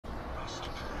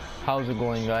How's it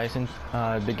going, guys?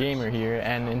 The gamer here,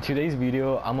 and in today's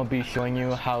video I'm gonna be showing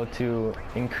you how to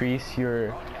increase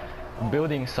your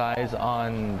building size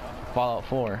on Fallout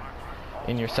 4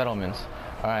 in your settlements.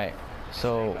 Alright,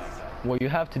 so what you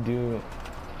have to do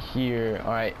here,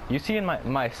 alright, you see in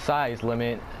my size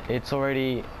limit, it's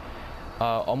already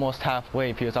almost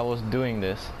halfway because I was doing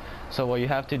this. So what you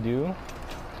have to do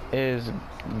is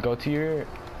go to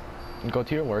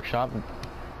your workshop,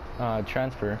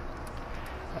 transfer,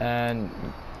 and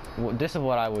this is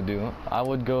what I would do. I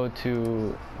would go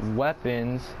to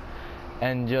weapons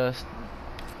and just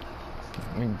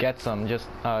get some,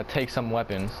 take some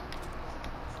weapons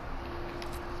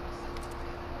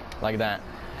like that,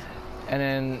 and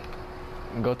then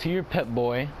go to your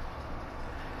Pip-Boy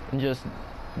and just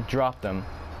drop them.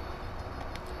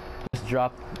 Just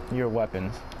drop your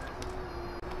weapons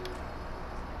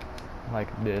like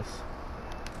this.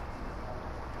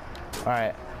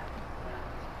 Alright,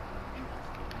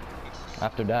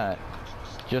 after that,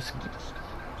 just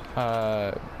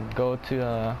go to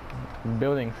the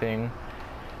building thing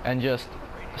and just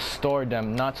store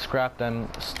them, not scrap them,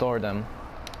 store them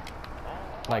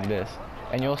like this,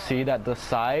 and you'll see that the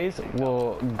size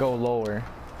will go lower.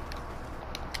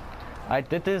 I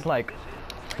did this like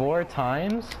 4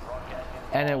 times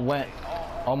and it went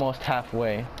almost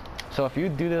halfway. So if you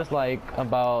do this like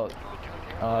about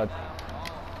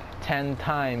 10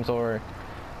 times or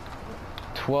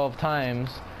 12 times,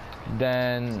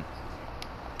 then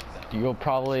it'll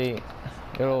probably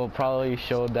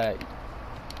show that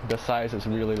the size is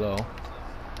really low.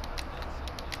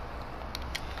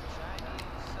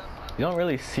 You don't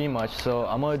really see much, so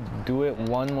I'm gonna do it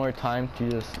one more time to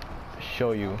just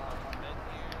show you.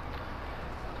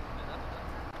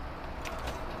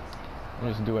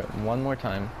 Just do it one more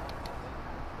time.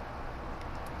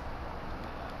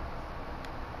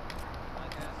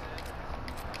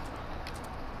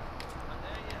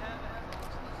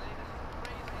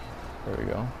 There we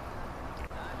go.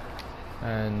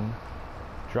 And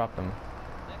drop them.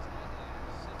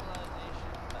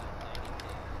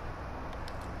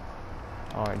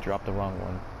 Oh, I dropped the wrong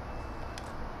one.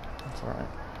 That's alright.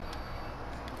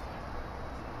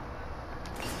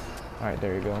 Alright,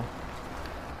 there you go.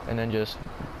 And then just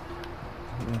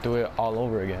do it all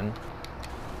over again.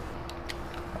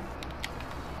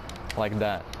 Like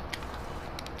that.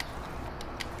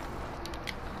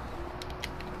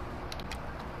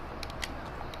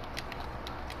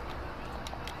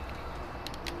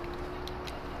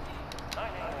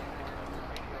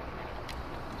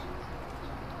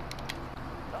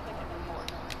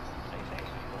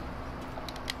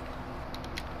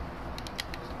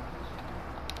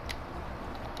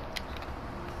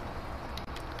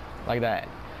 Like that,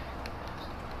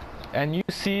 and you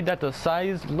see that the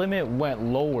size limit went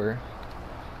lower,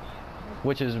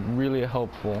 which is really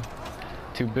helpful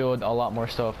to build a lot more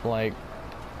stuff. Like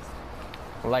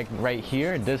right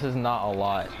here, this is not a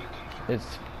lot,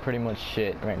 it's pretty much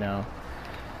shit right now.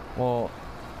 Well,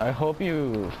 I hope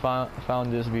you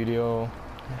found this video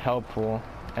helpful,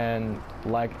 and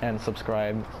like and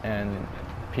subscribe, and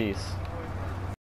peace.